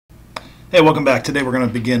Hey, welcome back. Today we're going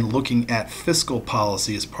to begin looking at fiscal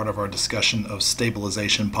policy as part of our discussion of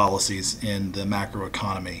stabilization policies in the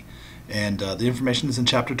macroeconomy. And the information is in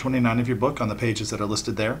chapter 29 of your book on the pages that are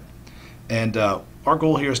listed there. And our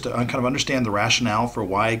goal here is to kind of understand the rationale for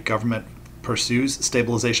why government pursues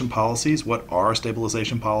stabilization policies. What are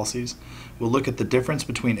stabilization policies? We'll look at the difference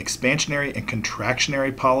between expansionary and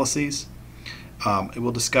contractionary policies. It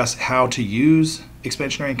will discuss how to use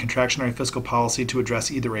expansionary and contractionary fiscal policy to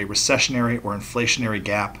address either a recessionary or inflationary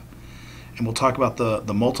gap. And we'll talk about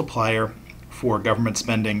the multiplier for government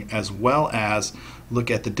spending, as well as look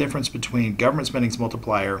at the difference between government spending's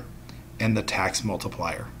multiplier and the tax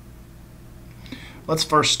multiplier. Let's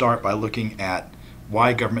first start by looking at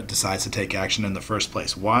why government decides to take action in the first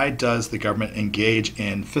place. Why does the government engage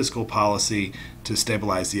in fiscal policy to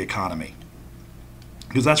stabilize the economy?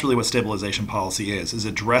 Because that's really what stabilization policy is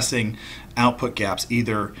addressing output gaps,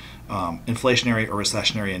 either inflationary or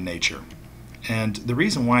recessionary in nature. And the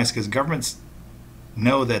reason why is because governments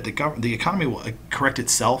know that the economy will correct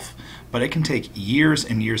itself, but it can take years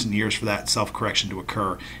and years and years for that self-correction to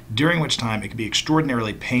occur, during which time it can be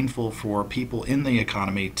extraordinarily painful for people in the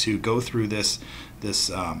economy to go through this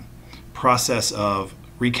process of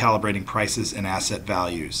recalibrating prices and asset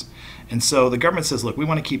values. And so the government says, look, we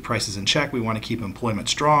want to keep prices in check, we want to keep employment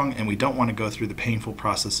strong, and we don't want to go through the painful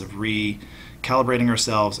process of recalibrating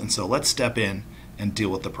ourselves, and so let's step in and deal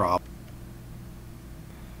with the problem.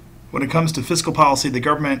 When it comes to fiscal policy, the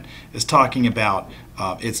government is talking about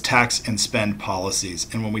its tax and spend policies.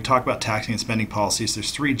 And when we talk about taxing and spending policies,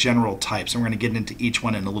 there's three general types, and we're going to get into each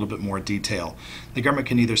one in a little bit more detail. The government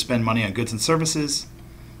can either spend money on goods and services,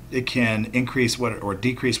 it can increase or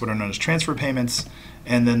decrease what are known as transfer payments,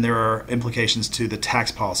 and then there are implications to the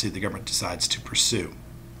tax policy the government decides to pursue.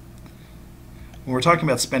 When we're talking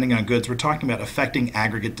about spending on goods, we're talking about affecting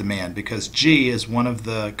aggregate demand, because G is one of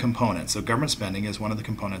the components. So government spending is one of the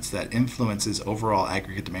components that influences overall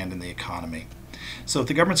aggregate demand in the economy. So if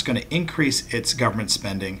the government's going to increase its government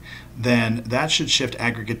spending, then that should shift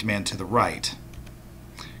aggregate demand to the right,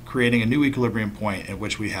 creating a new equilibrium point at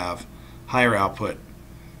which we have higher output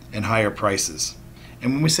and higher prices.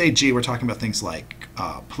 And when we say G, we're talking about things like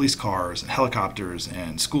police cars and helicopters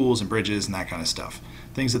and schools and bridges and that kind of stuff,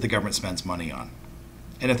 things that the government spends money on.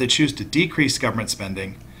 And if they choose to decrease government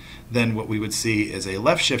spending, then what we would see is a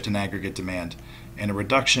left shift in aggregate demand and a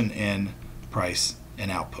reduction in price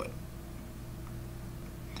and output.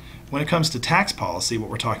 When it comes to tax policy, what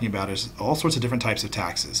we're talking about is all sorts of different types of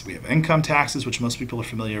taxes. We have income taxes, which most people are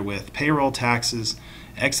familiar with, payroll taxes,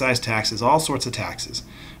 excise taxes, all sorts of taxes.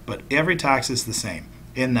 But every tax is the same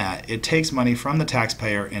in that it takes money from the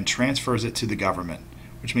taxpayer and transfers it to the government,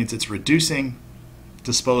 which means it's reducing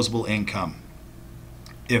disposable income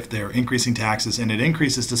if they're increasing taxes, and it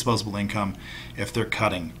increases disposable income if they're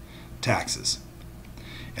cutting taxes.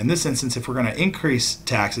 In this instance, if we're going to increase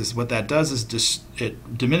taxes, what that does is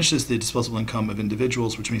it diminishes the disposable income of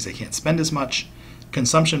individuals, which means they can't spend as much.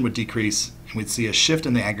 Consumption would decrease, and we'd see a shift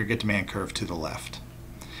in the aggregate demand curve to the left.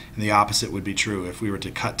 And the opposite would be true if we were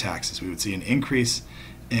to cut taxes. We would see an increase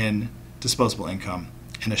in disposable income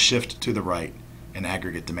and a shift to the right in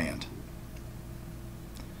aggregate demand.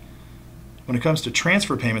 When it comes to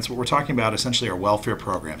transfer payments, what we're talking about essentially are welfare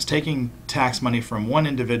programs, taking tax money from one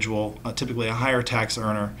individual, typically a higher tax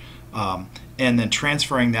earner, and then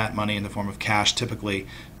transferring that money in the form of cash, typically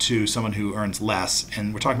to someone who earns less.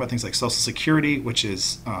 And we're talking about things like Social Security, which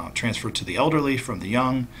is transferred to the elderly from the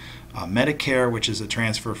young, Medicare, which is a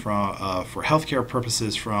transfer for healthcare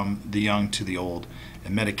purposes from the young to the old,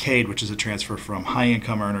 and Medicaid, which is a transfer from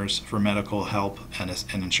high-income earners for medical help and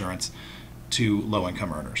insurance to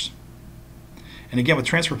low-income earners. And again, with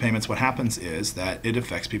transfer payments, what happens is that it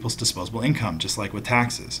affects people's disposable income, just like with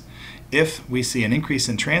taxes. If we see an increase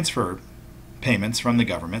in transfer payments from the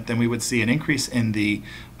government, then we would see an increase in the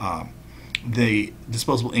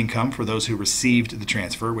disposable income for those who received the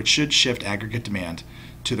transfer, which should shift aggregate demand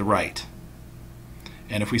to the right.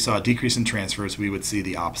 And if we saw a decrease in transfers, we would see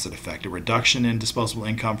the opposite effect, a reduction in disposable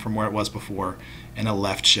income from where it was before, and a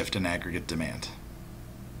left shift in aggregate demand.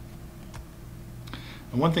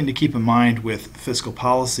 And one thing to keep in mind with fiscal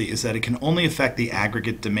policy is that it can only affect the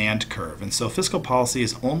aggregate demand curve. And so fiscal policy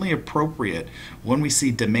is only appropriate when we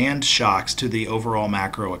see demand shocks to the overall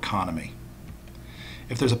macroeconomy.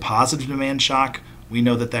 If there's a positive demand shock, we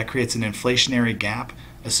know that that creates an inflationary gap.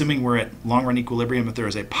 Assuming we're at long-run equilibrium, if there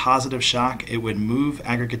is a positive shock, it would move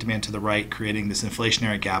aggregate demand to the right, creating this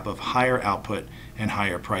inflationary gap of higher output and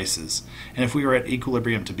higher prices. And if we were at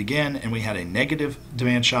equilibrium to begin and we had a negative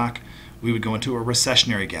demand shock, we would go into a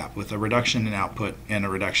recessionary gap with a reduction in output and a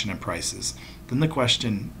reduction in prices. then the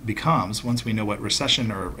question becomes, once we know what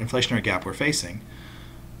recession or inflationary gap we're facing,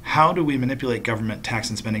 how do we manipulate government tax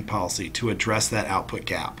and spending policy to address that output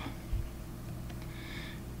gap?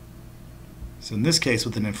 So in this case,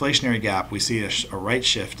 with an inflationary gap, we see a right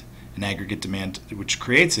shift in aggregate demand, which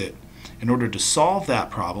creates it. In order to solve that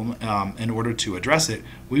problem, in order to address it,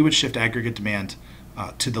 we would shift aggregate demand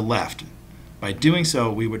to the left. By doing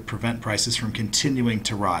so, we would prevent prices from continuing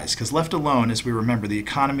to rise, because left alone, as we remember, the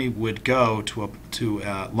economy would go to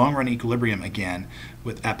a long-run equilibrium again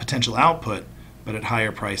at potential output, but at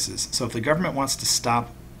higher prices. So if the government wants to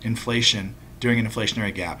stop inflation during an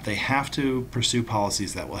inflationary gap, they have to pursue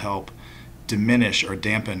policies that will help diminish or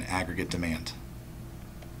dampen aggregate demand.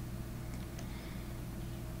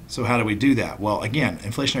 So how do we do that? Well, again,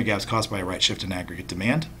 inflationary gap is caused by a right shift in aggregate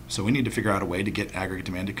demand, so we need to figure out a way to get aggregate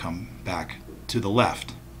demand to come back to the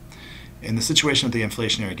left. In the situation of the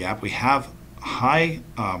inflationary gap, we have high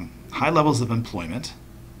levels of employment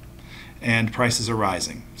and prices are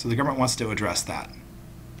rising. So the government wants to address that.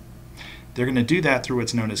 They're going to do that through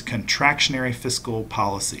what's known as contractionary fiscal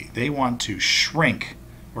policy. They want to shrink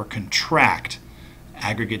or contract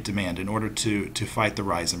aggregate demand in order to fight the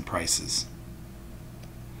rise in prices.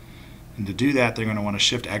 And to do that, they're going to want to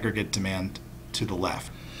shift aggregate demand to the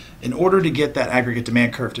left. In order to get that aggregate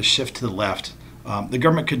demand curve to shift to the left, the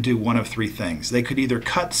government could do one of three things. They could either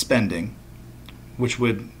cut spending, which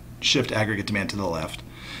would shift aggregate demand to the left.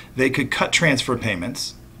 They could cut transfer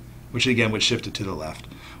payments, which again would shift it to the left.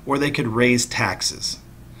 Or they could raise taxes.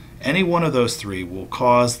 Any one of those three will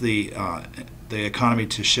cause the economy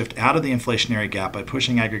to shift out of the inflationary gap by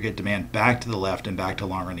pushing aggregate demand back to the left and back to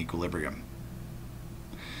long-run equilibrium.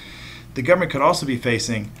 The government could also be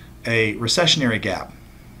facing a recessionary gap,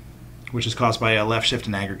 which is caused by a left shift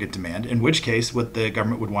in aggregate demand, in which case what the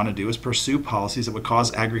government would want to do is pursue policies that would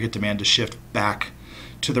cause aggregate demand to shift back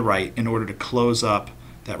to the right in order to close up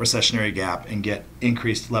that recessionary gap and get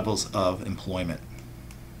increased levels of employment.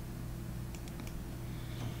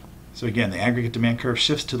 So again, the aggregate demand curve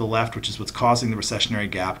shifts to the left, which is what's causing the recessionary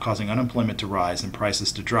gap, causing unemployment to rise and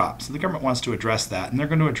prices to drop. So the government wants to address that, and they're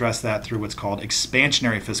going to address that through what's called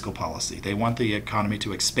expansionary fiscal policy. They want the economy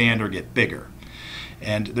to expand or get bigger.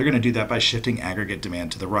 And they're going to do that by shifting aggregate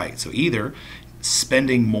demand to the right. So either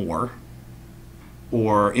spending more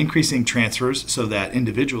or increasing transfers so that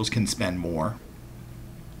individuals can spend more,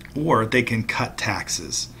 or they can cut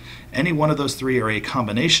taxes. Any one of those three or a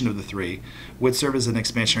combination of the three would serve as an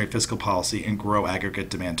expansionary fiscal policy and grow aggregate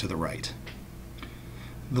demand to the right.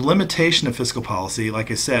 The limitation of fiscal policy, like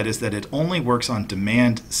I said, is that it only works on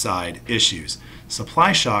demand side issues.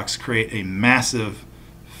 Supply shocks create a massive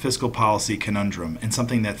fiscal policy conundrum and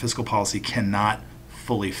something that fiscal policy cannot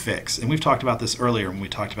fully fix. And we've talked about this earlier when we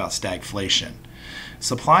talked about stagflation.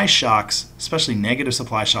 Supply shocks, especially negative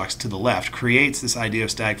supply shocks to the left, creates this idea of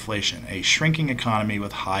stagflation, a shrinking economy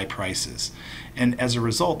with high prices. And as a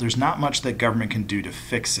result, there's not much that government can do to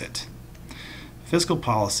fix it. Fiscal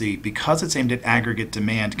policy, because it's aimed at aggregate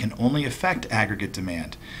demand, can only affect aggregate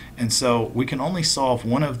demand. And so we can only solve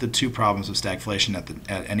one of the two problems of stagflation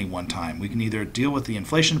at any one time. We can either deal with the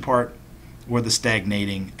inflation part or the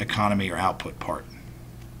stagnating economy or output part.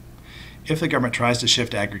 If the government tries to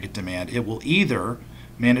shift aggregate demand, it will either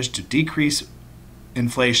manage to decrease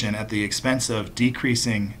inflation at the expense of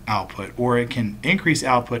decreasing output, or it can increase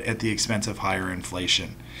output at the expense of higher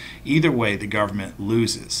inflation. Either way, the government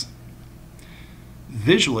loses.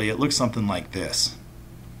 Visually, it looks something like this.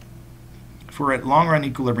 If we're at long-run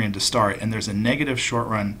equilibrium to start and there's a negative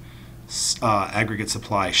short-run aggregate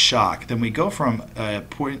supply shock, then we go from a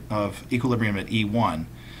point of equilibrium at E1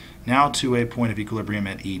 now to a point of equilibrium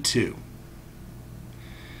at E2.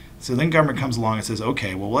 So then government comes along and says,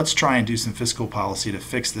 okay, well, let's try and do some fiscal policy to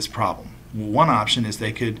fix this problem. Well, one option is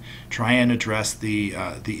they could try and address the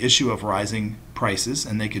issue of rising prices,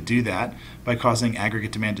 and they could do that by causing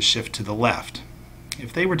aggregate demand to shift to the left.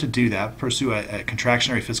 If they were to do that, pursue a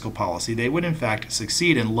contractionary fiscal policy, they would in fact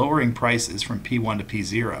succeed in lowering prices from P1 to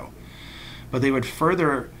P0. But they would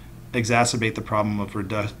further exacerbate the problem of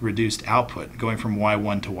reduced output, going from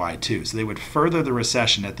Y1 to Y2. So they would further the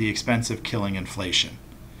recession at the expense of killing inflation.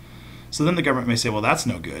 So then the government may say, well, that's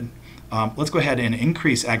no good. Let's go ahead and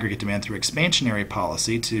increase aggregate demand through expansionary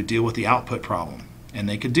policy to deal with the output problem. And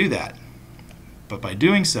they could do that. But by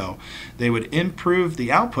doing so, they would improve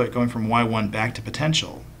the output going from Y1 back to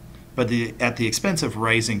potential, but at the expense of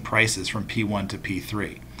raising prices from P1 to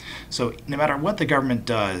P3. So no matter what the government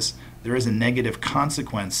does, there is a negative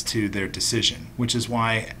consequence to their decision, which is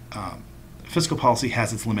why fiscal policy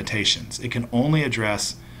has its limitations. It can only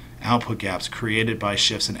address output gaps created by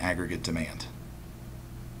shifts in aggregate demand.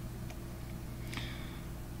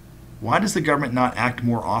 Why does the government not act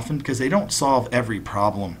more often? Because they don't solve every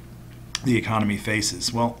problem the economy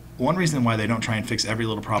faces. Well, one reason why they don't try and fix every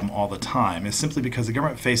little problem all the time is simply because the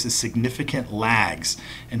government faces significant lags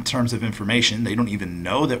in terms of information. They don't even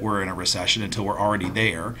know that we're in a recession until we're already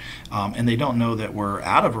there, and they don't know that we're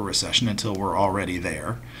out of a recession until we're already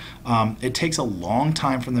there. It takes a long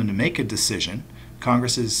time for them to make a decision.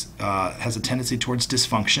 Congress has a tendency towards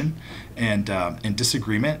dysfunction and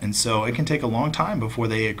disagreement, and so it can take a long time before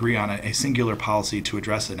they agree on a singular policy to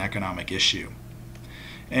address an economic issue.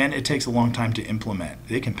 And it takes a long time to implement.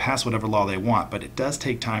 They can pass whatever law they want, but it does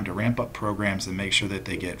take time to ramp up programs and make sure that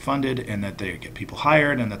they get funded and that they get people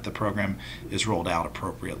hired and that the program is rolled out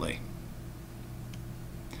appropriately.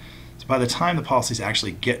 So by the time the policies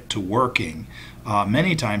actually get to working,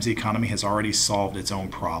 many times the economy has already solved its own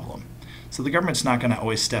problem. So the government's not going to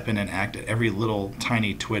always step in and act at every little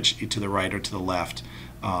tiny twitch to the right or to the left,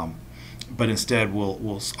 but instead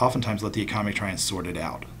will oftentimes let the economy try and sort it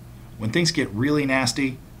out. When things get really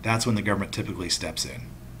nasty, that's when the government typically steps in.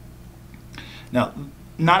 Now,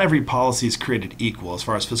 not every policy is created equal as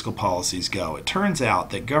far as fiscal policies go. It turns out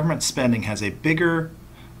that government spending has a bigger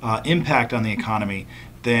impact on the economy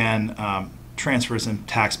than transfers and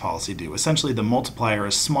tax policy do. Essentially, the multiplier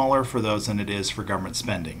is smaller for those than it is for government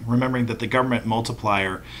spending. Remembering that the government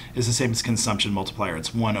multiplier is the same as consumption multiplier.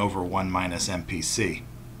 It's 1 over 1 minus MPC.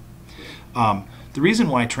 The reason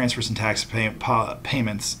why transfers and tax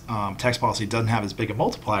payments, tax policy doesn't have as big a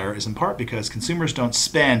multiplier is in part because consumers don't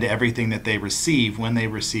spend everything that they receive when they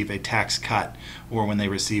receive a tax cut or when they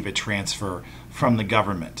receive a transfer from the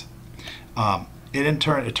government.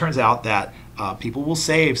 It turns out that people will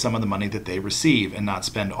save some of the money that they receive and not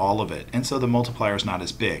spend all of it, and so the multiplier is not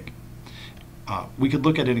as big. We could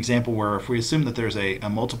look at an example where if we assume that there's a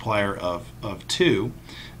multiplier of 2,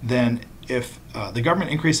 then if the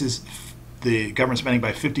government increases the government spending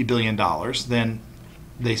by $50 billion, then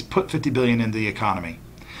they put $50 billion into the economy.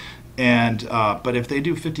 And but if they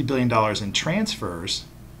do $50 billion in transfers,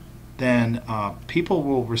 then people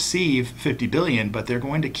will receive $50 billion, but they're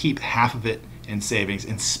going to keep half of it in savings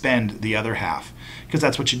and spend the other half. Because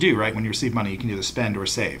that's what you do, right? When you receive money, you can either spend or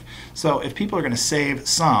save. So if people are going to save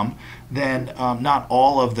some, then not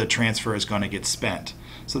all of the transfer is going to get spent.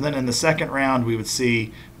 So then in the second round, we would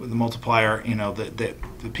see with the multiplier, the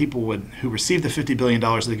people who received the $50 billion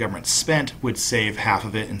the government spent would save half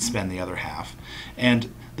of it and spend the other half.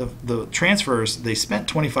 And the transfers, they spent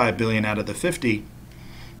 $25 billion out of the 50,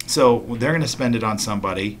 so they're going to spend it on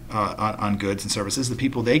somebody, on goods and services. The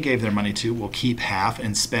people they gave their money to will keep half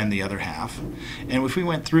and spend the other half. And if we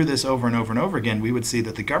went through this over and over and over again, we would see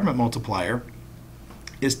that the government multiplier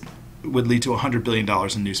would lead to $100 billion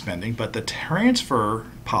in new spending, but the transfer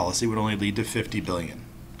policy would only lead to $50 billion.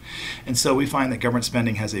 And so we find that government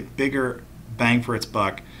spending has a bigger bang for its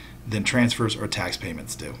buck than transfers or tax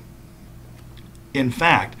payments do. In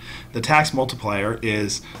fact, the tax multiplier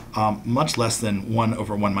is much less than 1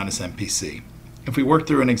 over 1 minus MPC. If we worked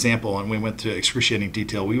through an example and we went to excruciating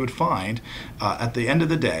detail, we would find at the end of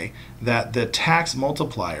the day that the tax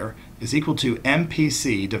multiplier is equal to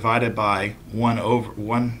MPC divided by 1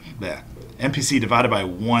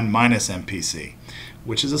 minus MPC,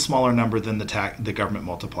 which is a smaller number than the government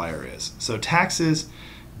multiplier is. So taxes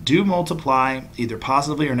do multiply either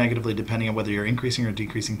positively or negatively depending on whether you're increasing or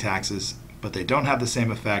decreasing taxes, but they don't have the same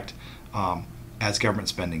effect as government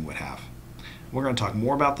spending would have. We're going to talk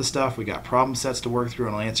more about this stuff. We got problem sets to work through,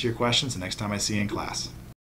 and I'll answer your questions the next time I see you in class.